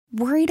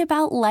Worried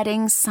about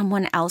letting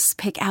someone else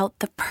pick out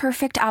the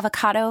perfect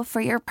avocado for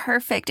your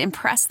perfect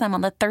impress them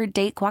on the third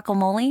date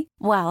guacamole?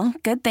 Well,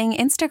 good thing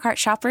Instacart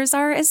shoppers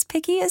are as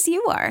picky as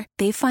you are.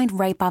 They find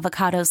ripe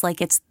avocados like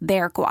it's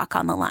their guac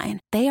on the line.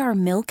 They are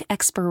milk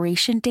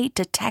expiration date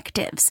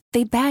detectives.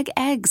 They bag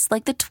eggs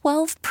like the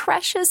 12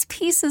 precious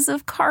pieces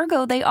of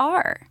cargo they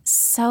are.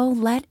 So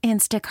let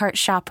Instacart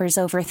shoppers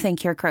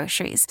overthink your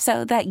groceries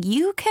so that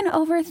you can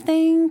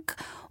overthink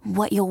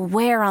what you'll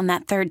wear on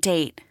that third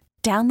date.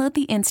 Download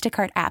the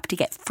Instacart app to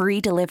get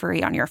free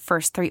delivery on your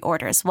first 3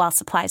 orders while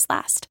supplies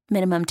last.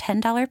 Minimum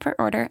 $10 per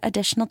order.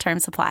 Additional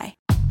terms apply.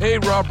 Hey,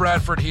 Rob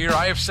Bradford here.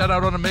 I have set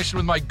out on a mission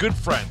with my good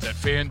friends at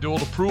FanDuel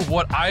to prove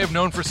what I have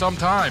known for some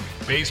time.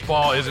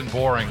 Baseball isn't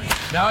boring.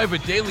 Now I have a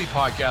daily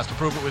podcast to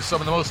prove it with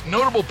some of the most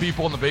notable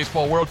people in the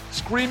baseball world,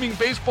 screaming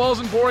baseball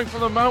isn't boring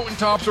from the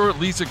mountaintops, or at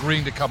least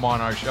agreeing to come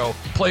on our show.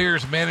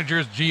 Players,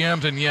 managers,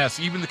 GMs, and yes,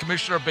 even the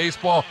commissioner of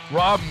baseball,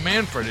 Rob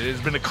Manfred. It has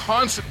been a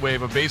constant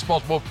wave of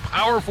baseball's most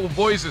powerful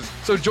voices.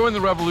 So join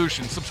the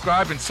revolution.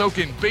 Subscribe and soak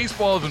in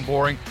Baseball Isn't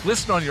Boring.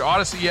 Listen on your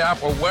Odyssey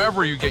app or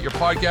wherever you get your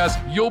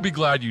podcasts. You'll be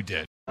glad you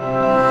did.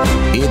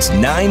 It's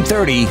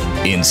 930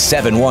 in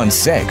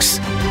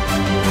 716. You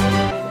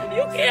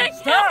can't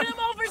kill him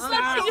over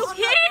something. You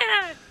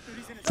can't.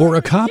 For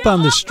a cop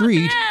on the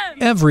street,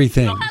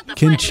 everything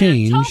can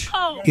change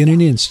in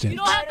an instant. You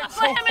don't have to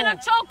put him in a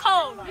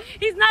chokehold.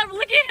 He's not.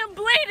 Look at him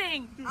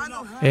bleeding.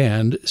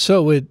 And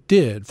so it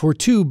did for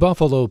 2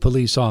 Buffalo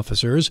police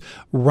officers,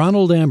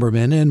 Ronald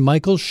Amberman and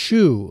Michael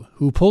Shue,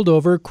 who pulled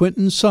over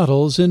Quentin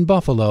Suttles in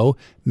Buffalo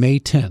May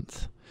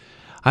 10th.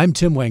 I'm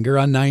Tim Wenger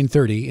on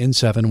 930 in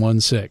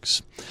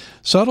 716.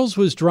 Suttles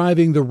was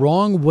driving the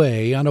wrong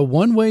way on a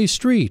one-way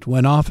street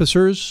when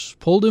officers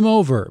pulled him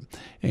over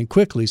and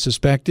quickly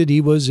suspected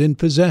he was in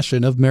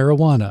possession of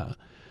marijuana.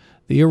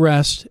 The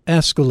arrest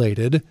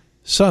escalated.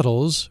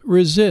 Suttles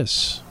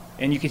resists.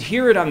 And you could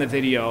hear it on the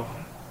video,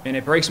 and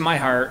it breaks my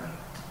heart.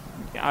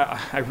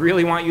 I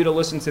really want you to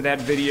listen to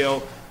that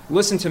video.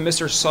 Listen to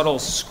Mr.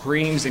 Suttles'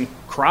 screams and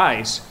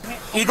cries.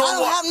 I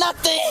don't have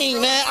nothing,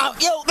 man.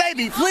 Yo,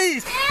 baby,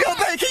 please. Yo,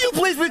 baby, can you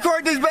please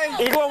record this, baby?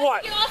 Eagle on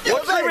what? Yo,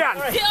 What's baby. going on?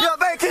 Yo,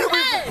 baby, can you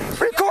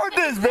record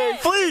this, baby,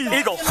 please?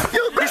 Eagle,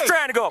 he's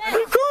trying to go.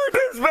 Record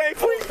this, baby,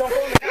 please. Stay out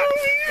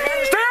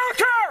of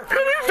the car!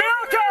 Stay out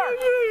of the car!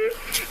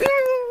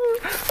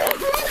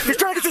 He's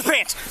trying to get his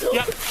pants.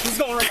 Yep, he's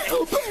going right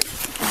now.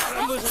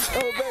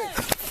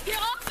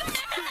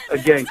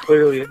 Again,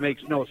 clearly it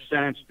makes no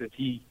sense that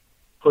he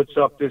puts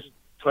up this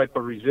type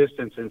of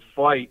resistance and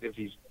fight if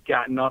he's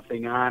got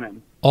nothing on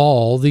him.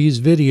 All these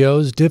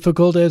videos,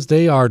 difficult as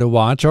they are to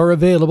watch, are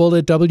available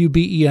at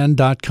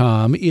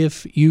WBEN.com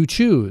if you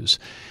choose.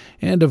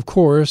 And of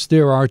course,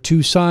 there are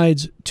 2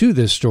 sides to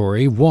this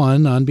story,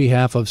 one on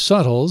behalf of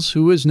Suttles,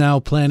 who is now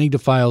planning to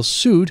file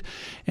suit,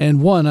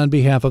 and one on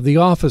behalf of the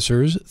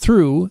officers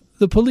through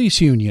the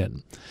police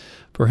union.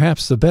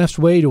 Perhaps the best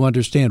way to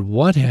understand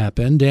what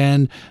happened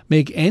and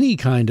make any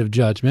kind of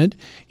judgment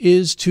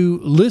is to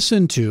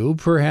listen to,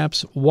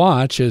 perhaps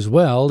watch as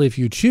well if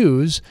you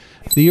choose,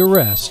 the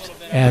arrest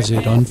as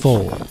it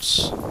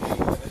unfolds. You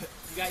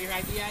got your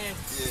ID on you?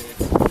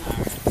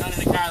 Yeah. None in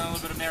the car, a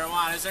little bit of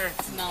marijuana, is there?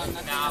 No,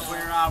 nothing. Nah,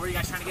 where are you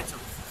guys trying to get to?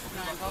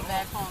 No, go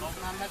back home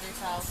to my mother's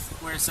house.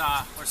 Where's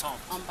home?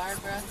 On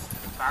Barbara.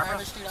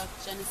 Barbara Street off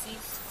Genesee.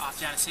 Off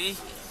Genesee?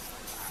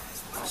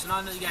 So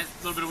none of you guys,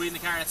 a little bit of weed in the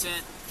car, that's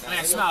it? I mean,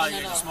 I smell it.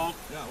 You just smoke?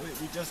 No,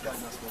 we just got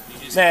enough smoke.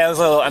 Yeah, there's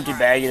a little empty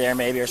baggie there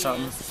maybe or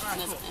something. All right,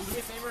 cool. Do me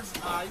a favor?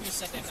 You can just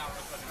set that down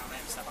real quick and I'm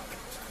going to step out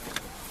there.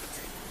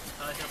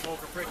 Gonna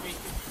poke or prick me?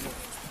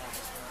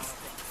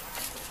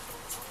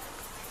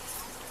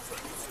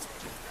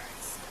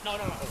 No.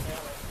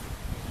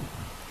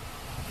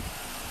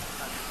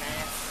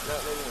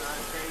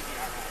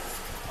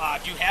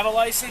 Do you have a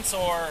license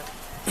or?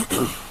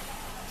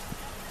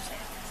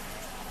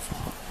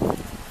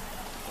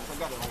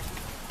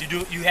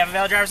 You have a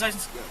valid driver's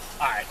license? Yes.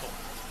 All right, cool.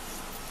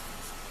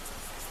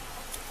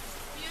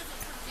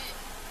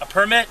 A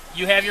permit?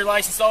 You have your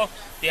license though?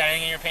 Do you have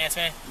anything in your pants,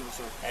 man? No,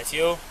 sir. That's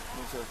you? No,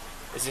 sir.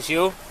 Is this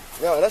you?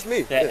 No, that's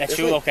me. That's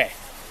you? Me. Okay.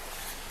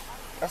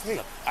 That's me.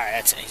 All right,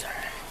 that's he's all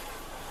right.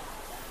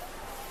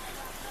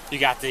 You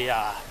got the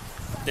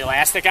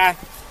elastic on?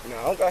 No,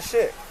 I don't got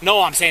shit.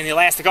 No, I'm saying the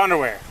elastic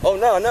underwear. Oh,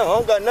 no, I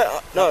don't got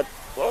nothing. No,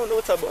 well, I don't know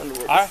what type of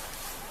underwear. All right.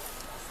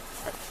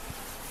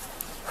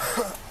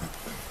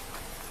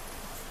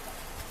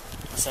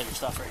 Set your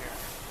stuff right here.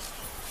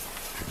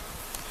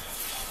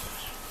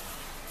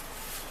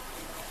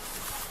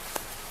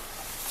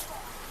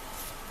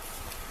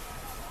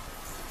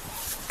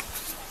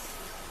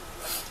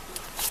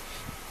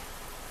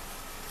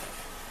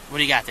 What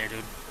do you got there,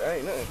 dude? That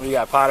ain't nothing. What, you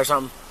got, pot or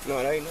something?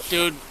 No, that ain't nothing.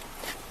 Dude,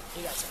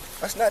 you got something.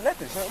 That's not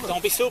nothing, son.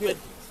 Don't be stupid.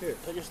 Here.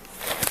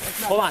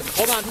 Hold on.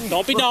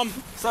 Don't be dumb.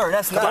 Sir,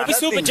 that's not Don't be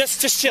nothing. stupid.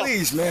 Just chill.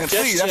 Please, man.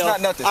 Just Please, chill. that's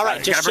not nothing. All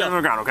right, just chill. On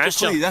the ground, okay? Just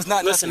chill. Please, that's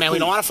not Listen, nothing. man, we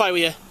don't want to fight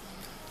with you.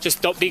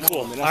 Just don't be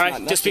cool. Man, all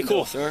right, just be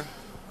cool. Though, sir.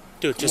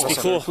 Dude, just be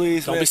cool.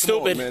 Please, don't man, be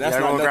stupid. Man, that's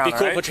not be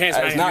cool. Right? Put your hands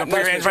behind you.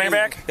 Put your hands behind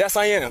your back. Yes,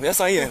 I am. Yes,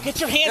 I am. Get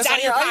your hands out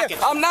of your pocket.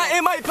 I'm not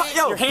in my pocket.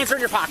 Yo, your hands are in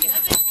your pocket.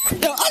 Yo,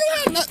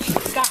 I don't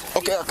have Stop.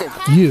 Okay.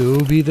 You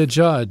be the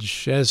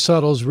judge. As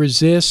Suttles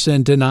resists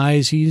and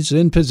denies he's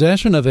in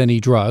possession of any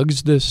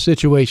drugs, the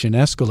situation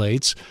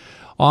escalates.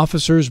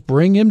 Officers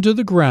bring him to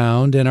the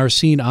ground and are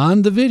seen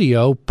on the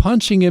video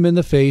punching him in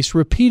the face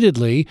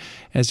repeatedly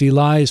as he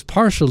lies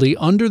partially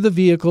under the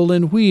vehicle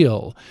and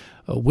wheel.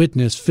 A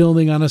witness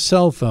filming on a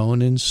cell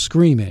phone and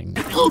screaming.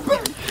 Get off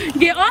him!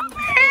 Get off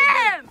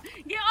him!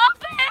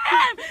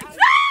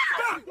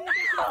 Stop! No!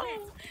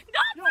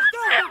 Don't touch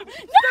him!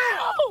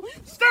 No!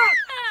 Stop!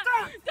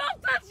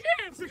 Don't touch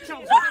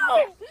him!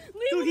 No!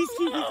 Leave Dude,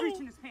 him alone. he's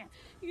reaching his pants.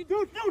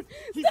 Dude,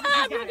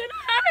 Stop! You're gonna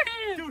hurt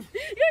him! Dude.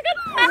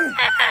 You're gonna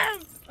hurt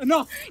him!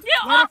 Enough!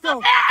 Get off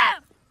of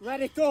him!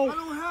 Let it go! I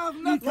don't have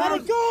nothing. Let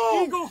it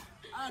go! Eagle.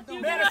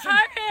 You're gonna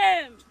hurt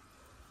him!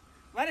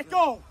 Let it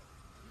go!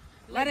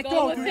 Let it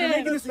go, dude. You're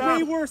making this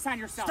way worse on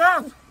yourself.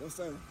 Stop!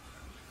 Listen,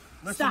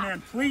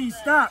 man, please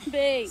stop.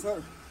 Babe.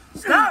 sir.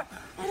 Stop!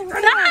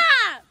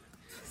 Stop!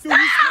 Dude, his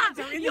hands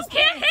are in You his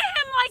can't pants. hit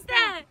him like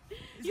that!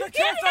 You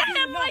can't hit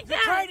him like You're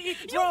that! trying to eat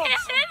the You can't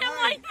drugs. hit him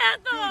like that,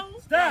 though!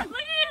 Stop. Look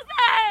at his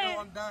head!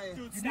 I'm dying.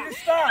 Dude, you need to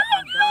stop.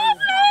 Get off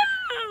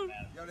him!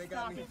 Yo, they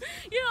got me.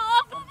 Get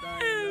off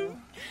of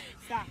him!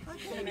 Stop.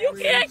 You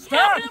can't kill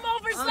him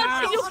over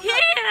something! You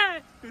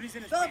can't! Dude, he's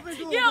in his Stop it,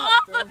 dude. Get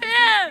off of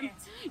him!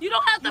 You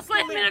don't have to put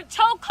him in a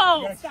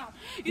chokehold!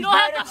 You don't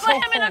have to put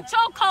him in a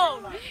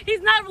chokehold!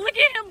 He's not, look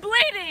at him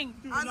bleeding!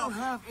 I don't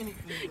have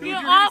anything.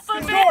 Get off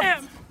of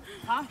him!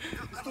 Huh?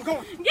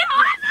 Go. Get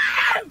off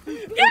him!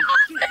 Get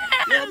off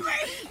him!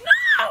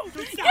 No!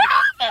 Get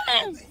off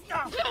him!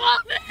 Get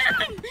off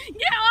him!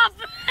 Get off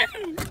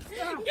him!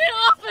 Get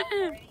off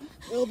him!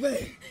 Yo,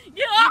 babe.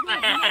 Get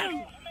off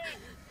him!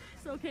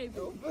 It's okay,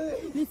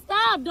 babe.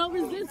 Stop! Don't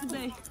resist,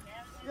 babe.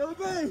 Yo,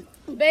 babe.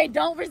 Babe,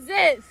 don't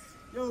resist.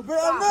 Yo, babe,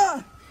 I'm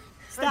not.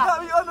 They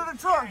got me under the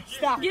trunk.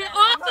 Stop. Get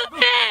off of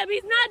him!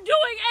 He's not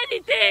doing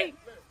anything!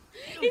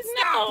 He's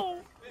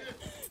no!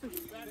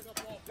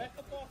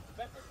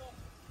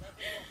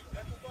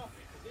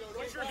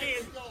 Put your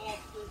hands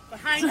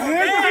behind your He's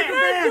back.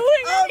 not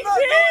doing I'm not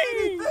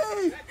anything!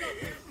 doing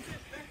anything.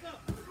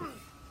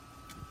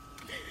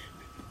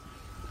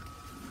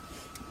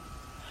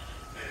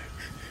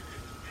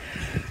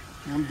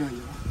 I'm done,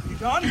 yo. You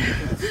done?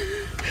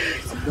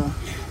 I'm done.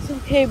 It's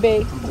okay,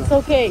 babe. It's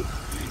okay.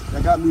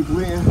 That got me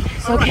bleeding.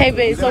 It's okay,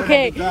 babe. It's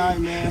okay. Die,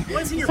 man.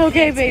 What's in your It's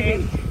okay, pants, baby.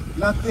 man?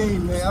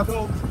 Nothing, man.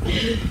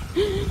 Here,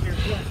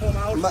 pull him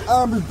out. My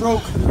arm is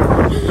broke.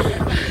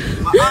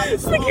 My eye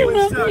is Look swollen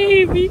at my shut.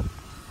 baby.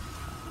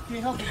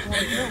 Can't help it,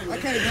 I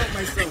can't help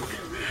myself.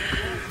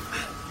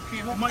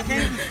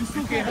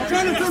 I'm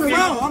trying to turn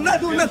around. I'm not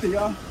doing nothing,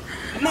 y'all.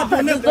 I'm not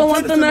doing nothing. Don't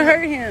want them to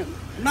hurt him.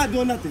 I'm not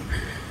doing nothing.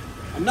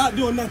 I'm not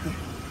doing nothing.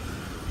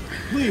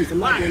 Please, I'm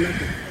not doing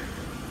nothing.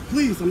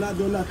 Please, I'm not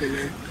doing nothing,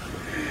 man.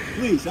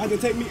 Please, y'all can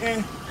take me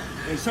in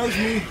and search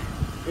me.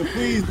 And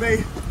please, babe,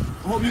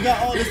 I hope you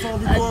got all this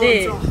on record. I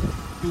did.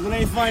 Because when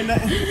they find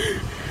nothing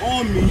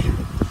on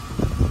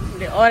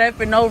me, All that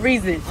for no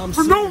reason. I'm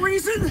For sick. no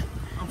reason?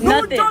 No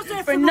one Nothing. does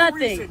that For no nothing.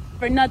 reason.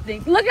 For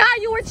nothing. Look at how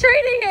you were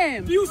treating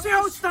him. Do you see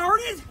how it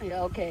started?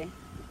 Yeah, okay.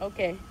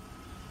 Okay.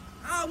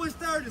 I was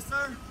 30,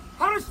 sir.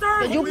 How it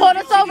started? Did you pull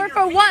us over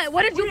for what?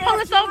 What did you We pull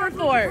asked us you over to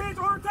put your for? hands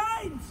on our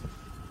times.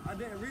 I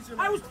didn't reach him.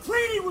 I was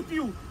pleading with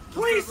you.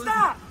 Please Sir,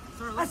 stop.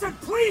 Sir, I said,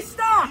 please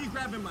stop. He's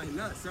grabbing my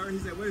nuts, sir. He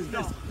said, what is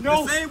this?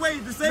 No. The same way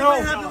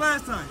No. happened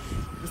last time.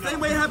 The same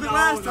way happened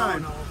last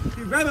time.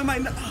 He grabbing my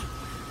nuts.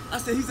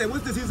 He said,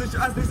 what's this? He said,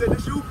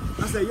 this you?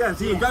 I said, yes.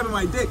 He was grabbing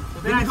my dick.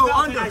 Then he go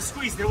under. I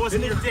squeezed. It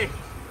wasn't your dick.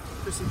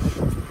 Listen.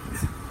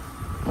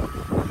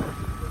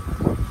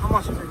 How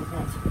much is in your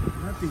pants?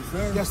 Nothing,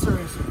 sir. Yes, sir.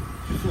 Yes,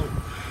 sir.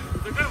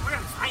 We're gonna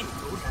find it,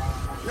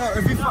 dude. Yo,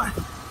 if you find,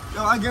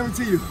 yo, I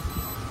guarantee you.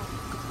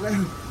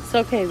 It's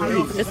okay,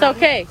 baby. It's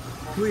okay.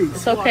 Please.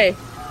 It's okay.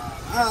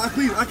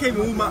 Please, I can't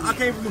move my. I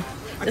can't move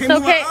It's my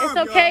okay. arm,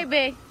 It's okay, y'all.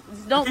 babe.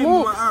 Just I don't can't move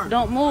move. my arm.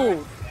 Don't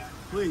move.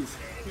 Please.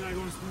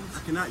 I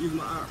cannot use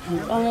my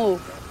arm. Don't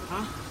move.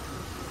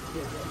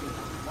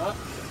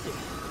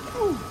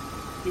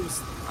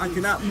 I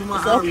cannot move my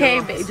It's arm. okay,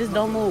 y'all. babe. Just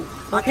don't move.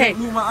 It's I okay. can't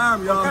move my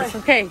arm, y'all. It's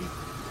okay.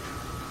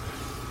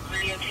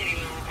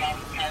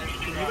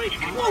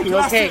 Can You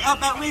I okay? sit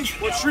up at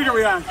least? What street are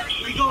we on?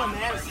 We going,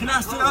 Madison. Can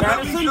I sit up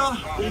at least, y'all?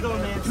 We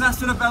going, Madison. Can I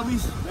sit up at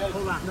least?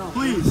 Hold on. No.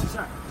 Please.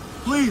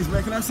 Please,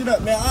 man. Can I sit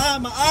up, man? I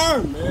have my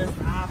arm,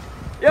 man.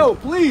 Yo,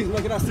 please,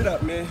 man. Can I sit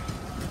up, man?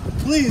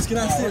 Please, can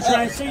I sit Try up?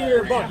 and see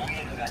your butt.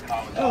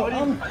 Oh,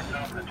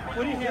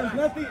 what do you have?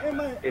 Nothing in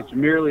my... It's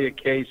merely a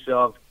case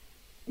of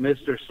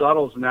Mr.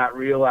 Suttles not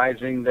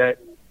realizing that,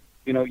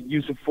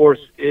 use of force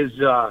is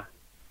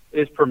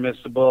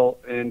permissible,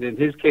 and in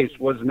his case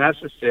was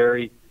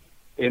necessary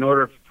in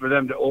order for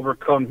them to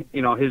overcome,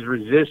 his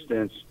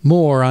resistance.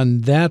 More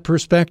on that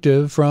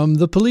perspective from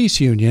the police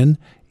union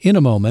in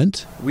a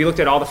moment. We looked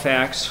at all the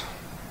facts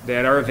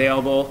that are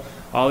available,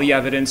 all the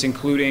evidence,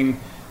 including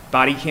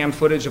body cam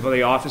footage of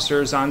the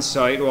officers on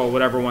site, or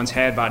whatever ones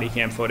had body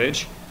cam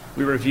footage.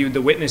 We reviewed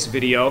the witness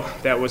video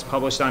that was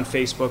published on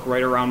Facebook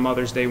right around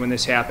Mother's Day when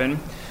this happened.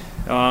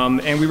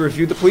 And we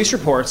reviewed the police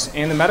reports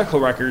and the medical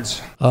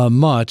records. A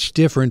much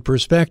different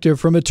perspective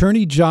from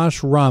attorney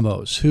Josh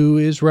Ramos, who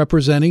is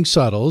representing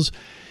Suttles.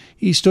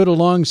 He stood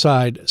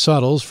alongside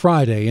Suttles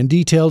Friday and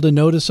detailed a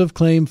notice of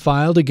claim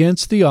filed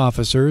against the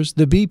officers,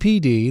 the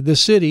BPD, the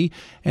city,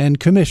 and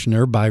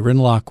Commissioner Byron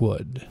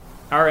Lockwood.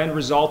 Our end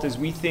result is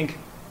we think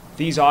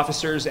these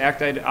officers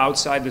acted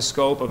outside the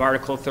scope of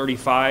Article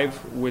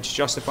 35, which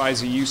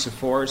justifies the use of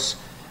force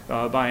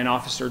by an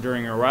officer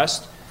during an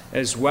arrest,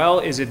 as well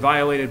as it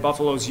violated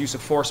Buffalo's use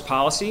of force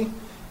policy,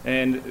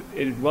 and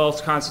it well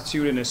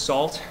constituted an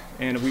assault,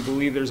 and we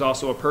believe there's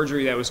also a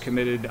perjury that was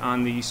committed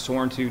on the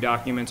sworn to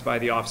documents by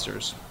the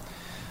officers.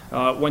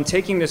 When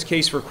taking this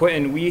case for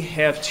Quinton, we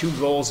have two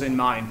goals in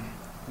mind.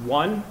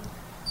 One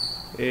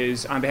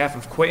is on behalf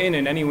of Quinton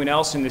and anyone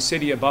else in the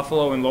city of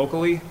Buffalo and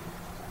locally,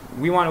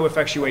 we want to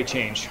effectuate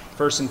change,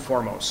 first and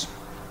foremost.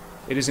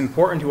 It is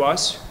important to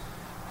us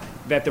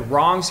that the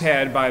wrongs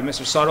had by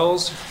Mr.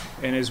 Suttles,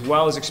 and as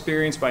well as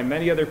experienced by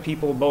many other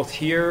people, both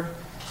here,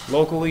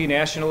 locally,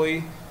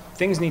 nationally,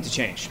 things need to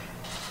change.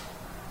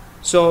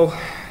 So,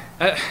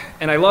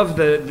 and I love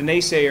the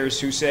naysayers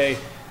who say,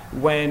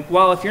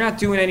 if you're not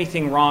doing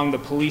anything wrong, the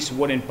police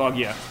wouldn't bug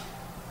you.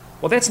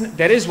 Well,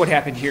 that is what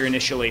happened here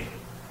initially.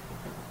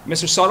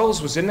 Mr.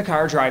 Suttles was in the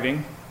car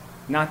driving,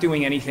 not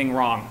doing anything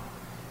wrong.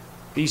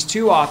 These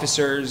two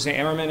officers,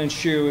 Ammerman and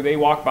Shu, they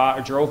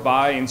drove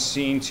by and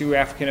seen two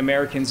African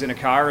Americans in a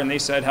car, and they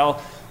said,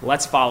 hell,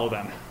 let's follow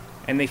them.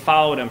 And they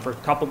followed him for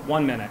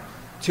 1 minute,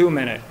 2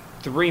 minutes,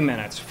 3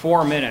 minutes,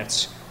 4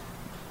 minutes.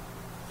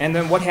 And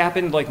then what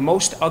happened, like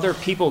most other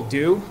people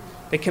do,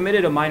 they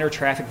committed a minor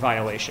traffic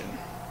violation.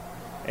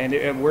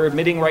 And we're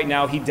admitting right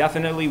now he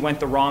definitely went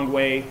the wrong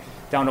way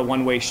down a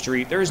one-way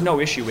street. There is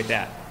no issue with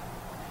that.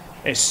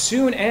 As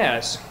soon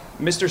as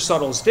Mr.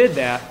 Suttles did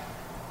that,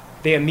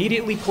 they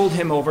immediately pulled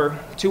him over.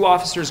 Two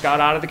officers got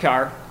out of the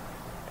car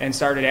and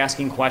started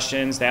asking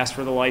questions. They asked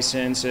for the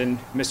license, and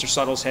Mr.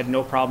 Suttles had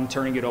no problem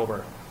turning it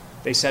over.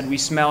 They said, we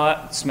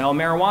smell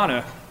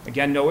marijuana.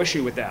 Again, no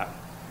issue with that.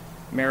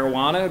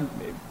 Marijuana,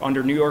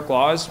 under New York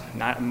laws,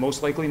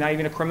 most likely not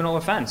even a criminal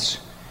offense.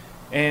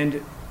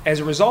 And as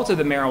a result of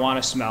the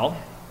marijuana smell,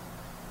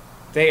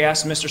 they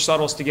asked Mr.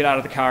 Suttles to get out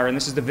of the car, and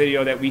this is the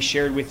video that we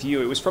shared with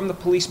you. It was from the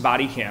police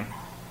body cam.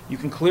 You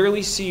can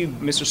clearly see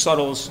Mr.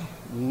 Suttles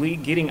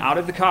getting out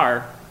of the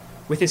car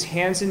with his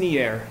hands in the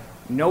air,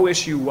 no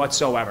issue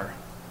whatsoever.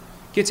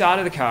 Gets out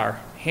of the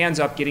car, hands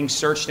up, getting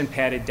searched and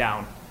patted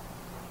down.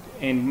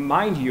 And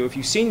mind you, if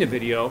you've seen the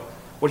video,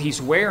 what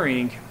he's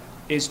wearing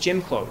is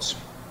gym clothes.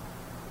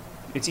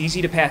 It's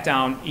easy to pat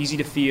down, easy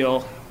to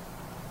feel.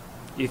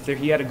 If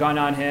he had a gun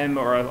on him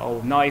or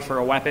a knife or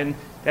a weapon,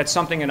 that's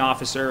something an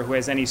officer who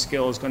has any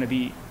skill is going to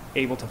be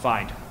able to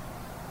find.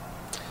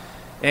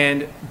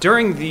 And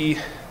during the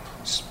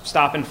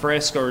stop and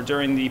frisk, or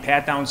during the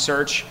pat-down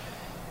search,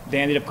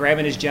 they ended up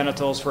grabbing his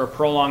genitals for a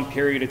prolonged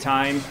period of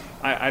time.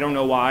 I don't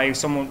know why.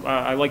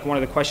 I like one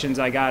of the questions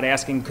I got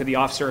asking, could the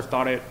officer have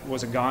thought it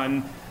was a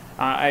gun?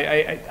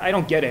 I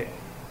don't get it.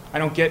 I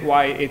don't get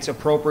why it's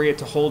appropriate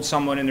to hold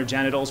someone in their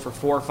genitals for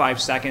 4 or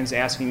 5 seconds,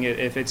 asking it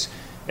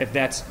if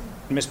that's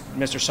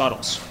Mr.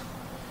 Suttles.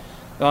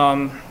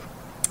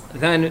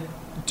 Then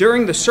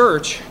during the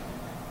search,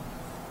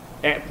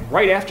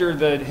 right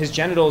after his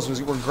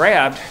genitals were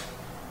grabbed,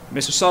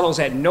 Mr. Suttles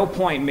at no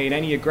point made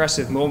any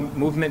aggressive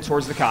movement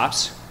towards the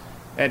cops.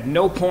 At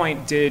no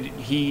point did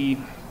he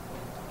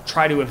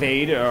try to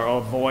evade or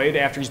avoid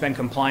after he's been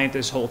compliant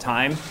this whole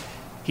time.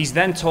 He's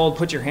then told,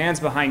 put your hands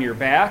behind your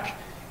back,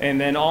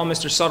 and then all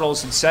Mr.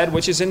 Suttles had said,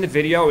 which is in the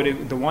video,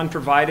 the one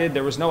provided,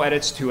 there was no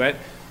edits to it,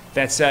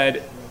 that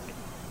said,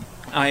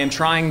 I am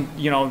trying,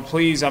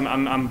 please,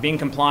 I'm being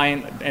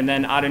compliant, and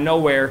then out of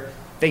nowhere,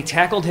 they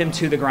tackled him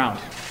to the ground.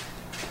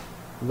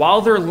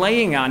 While they're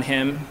laying on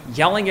him,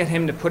 yelling at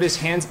him to put his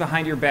hands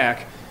behind your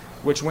back,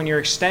 which when you're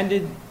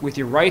extended with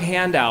your right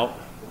hand out,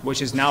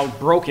 which is now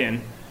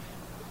broken,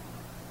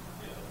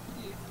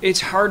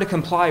 it's hard to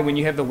comply when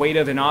you have the weight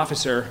of an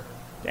officer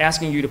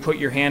asking you to put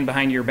your hand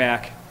behind your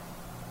back.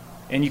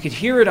 And you could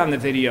hear it on the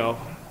video,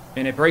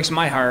 and it breaks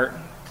my heart.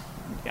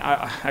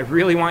 I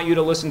really want you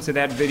to listen to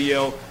that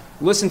video.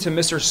 Listen to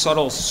Mr.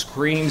 Suttles'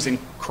 screams and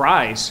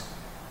cries.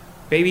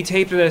 Baby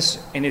taped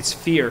this, and it's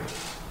fear.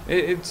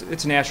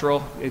 It's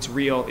natural. It's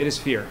real. It is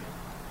fear.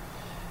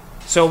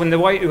 So when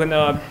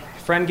the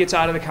friend gets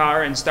out of the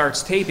car and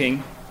starts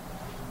taping,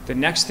 the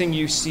next thing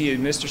you see is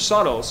Mr.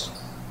 Suttles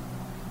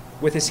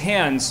with his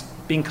hands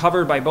being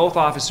covered by both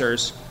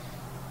officers,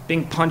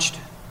 being punched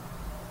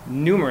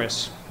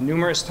numerous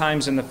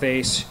times in the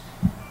face,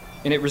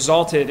 and it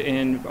resulted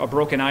in a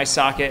broken eye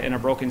socket and a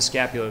broken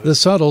scapula. The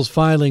Suttles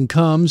filing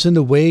comes in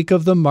the wake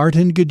of the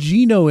Martin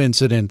Gugino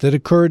incident that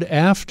occurred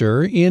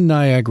after in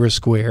Niagara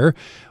Square,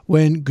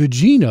 when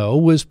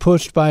Gugino was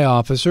pushed by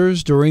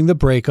officers during the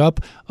breakup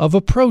of a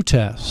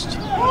protest.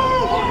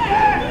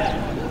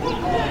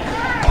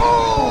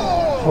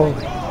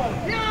 Holy.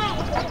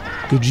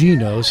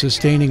 Gugino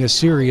sustaining a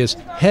serious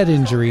head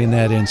injury in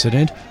that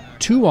incident.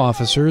 2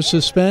 officers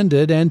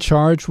suspended and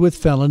charged with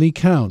felony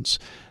counts.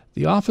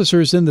 The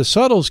officers in the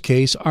Suttles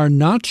case are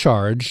not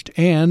charged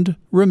and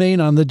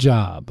remain on the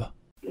job.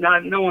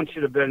 No one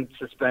should have been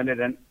suspended,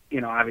 and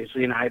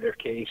obviously in either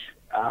case.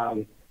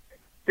 I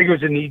think it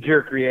was a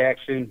knee-jerk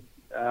reaction.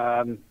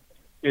 The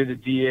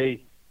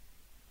DA,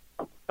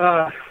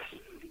 I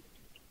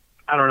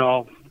don't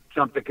know,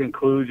 jumped to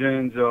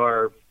conclusions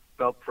or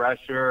felt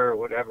pressure or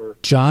whatever.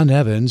 John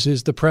Evans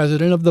is the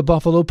president of the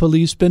Buffalo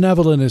Police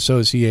Benevolent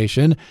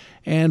Association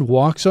and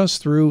walks us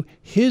through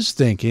his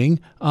thinking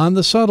on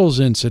the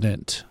Suttles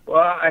incident. Well,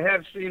 I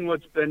have seen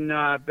what's been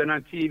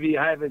on TV.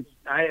 I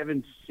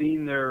haven't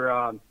seen their.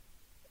 I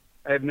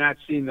have not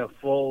seen the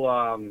full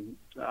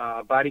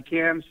body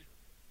cams.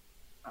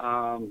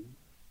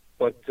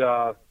 But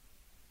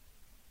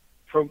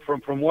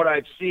from what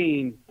I've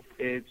seen,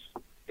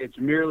 it's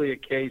merely a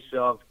case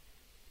of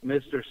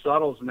Mr.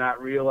 Suttles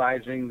not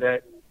realizing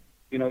that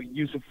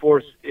use of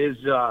force is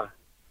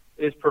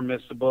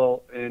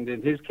permissible, and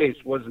in his case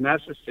was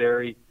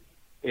necessary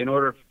in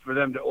order for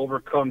them to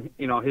overcome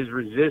his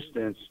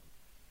resistance.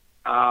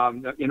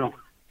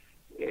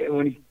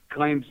 When he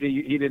claims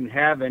he didn't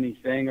have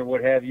anything or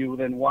what have you,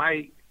 then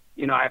why?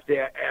 I have to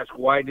ask,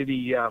 why did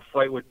he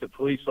fight with the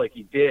police like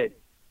he did?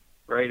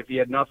 Right? If he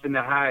had nothing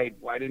to hide,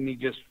 why didn't he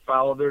just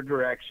follow their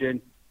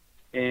direction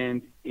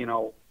and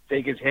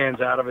take his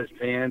hands out of his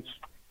pants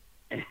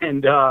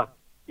and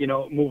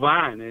move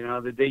on?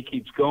 The day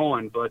keeps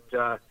going, but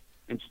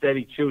instead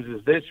he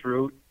chooses this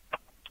route,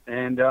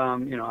 and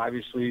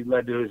obviously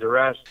led to his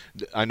arrest.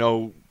 I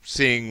know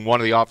seeing one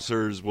of the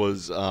officers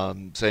was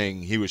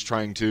saying he was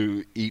trying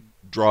to eat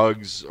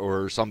drugs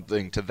or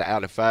something to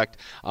that effect.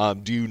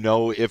 Do you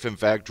know if in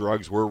fact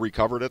drugs were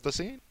recovered at the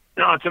scene?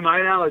 No, to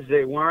my knowledge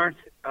they weren't.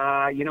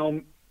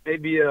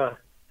 Maybe a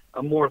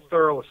more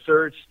thorough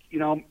search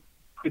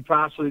could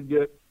possibly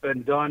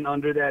been done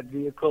under that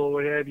vehicle or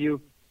what have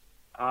you.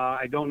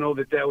 I don't know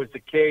that was the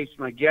case.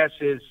 My guess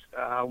is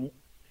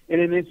in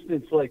an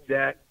instance like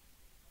that,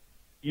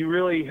 you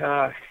really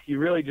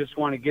just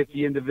want to get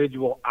the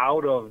individual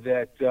out of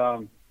that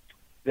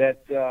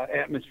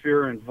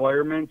atmosphere or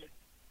environment,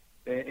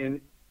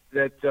 and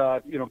that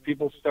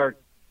people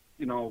start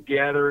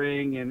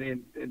gathering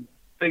and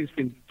things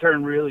can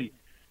turn really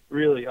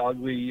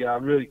ugly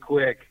really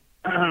quick.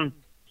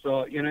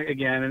 So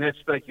again, and that's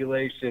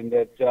speculation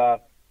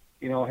that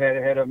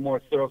had a more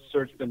thorough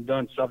search been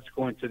done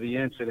subsequent to the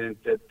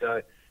incident,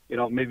 that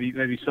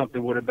maybe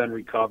something would have been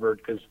recovered,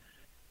 because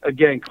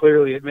again,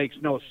 clearly it makes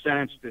no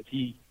sense that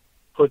he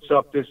puts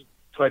up this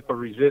type of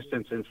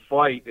resistance and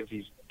fight if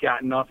he's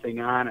got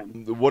nothing on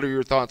him. What are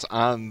your thoughts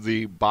on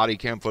the body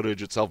cam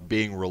footage itself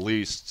being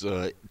released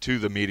to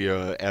the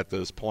media at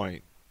this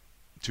point?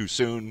 Too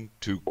soon?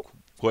 Too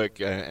quick?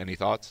 Any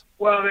thoughts?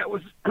 Well,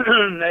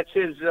 that's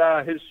his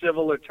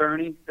civil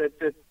attorney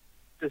that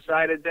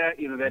decided that.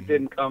 That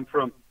didn't come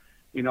from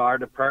our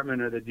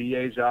department or the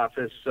DA's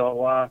office.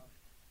 So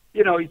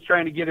he's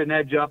trying to get an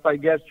edge up, I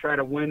guess, try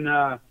to win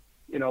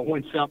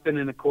win something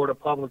in the court of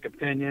public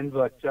opinion.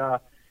 But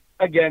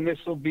again, this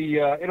will be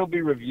it'll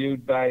be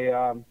reviewed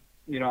by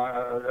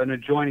an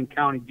adjoining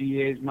county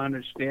DA, is my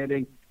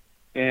understanding,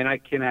 and I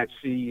cannot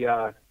see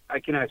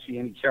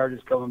any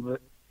charges coming. But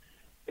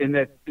in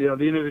that, the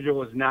individual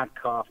was not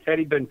cuffed. Had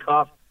he been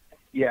cuffed,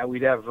 yeah,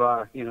 we'd have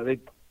they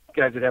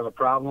guys would have a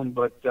problem.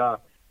 But the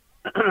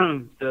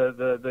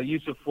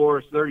use of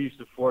force, their use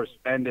of force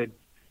ended,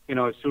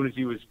 as soon as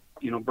he was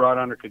brought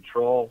under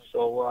control.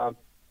 So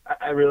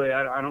I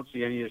don't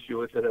see any issue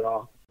with it at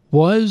all.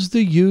 Was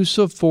the use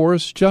of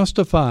force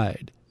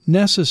justified,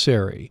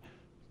 necessary?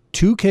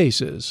 2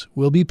 cases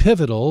will be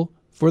pivotal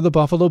for the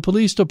Buffalo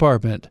Police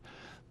Department: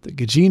 the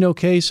Gugino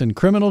case in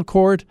criminal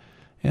court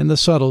and the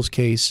Suttles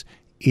case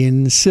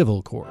in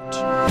civil court.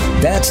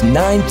 That's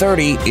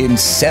 930 in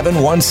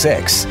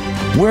 716.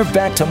 We're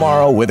back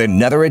tomorrow with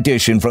another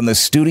edition from the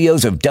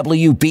studios of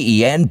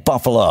WBEN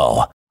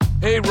Buffalo.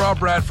 Hey, Rob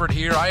Bradford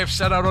here. I have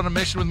set out on a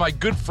mission with my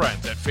good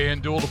friends at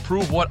FanDuel to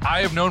prove what I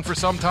have known for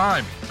some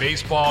time.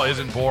 Baseball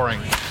isn't boring.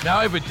 Now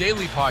I have a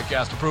daily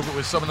podcast to prove it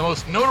with some of the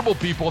most notable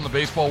people in the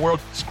baseball world,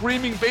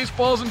 screaming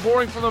baseball isn't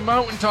boring from the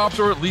mountaintops,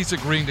 or at least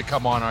agreeing to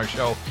come on our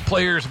show.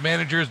 Players,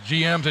 managers,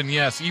 GMs, and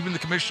yes, even the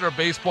commissioner of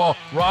baseball,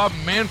 Rob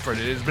Manfred.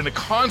 It has been a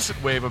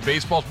constant wave of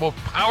baseball's most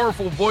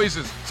powerful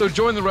voices. So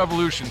join the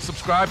revolution.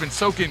 Subscribe and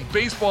soak in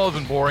Baseball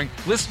Isn't Boring.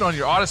 Listen on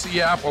your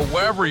Odyssey app or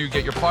wherever you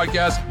get your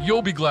podcasts.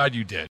 You'll be glad you did.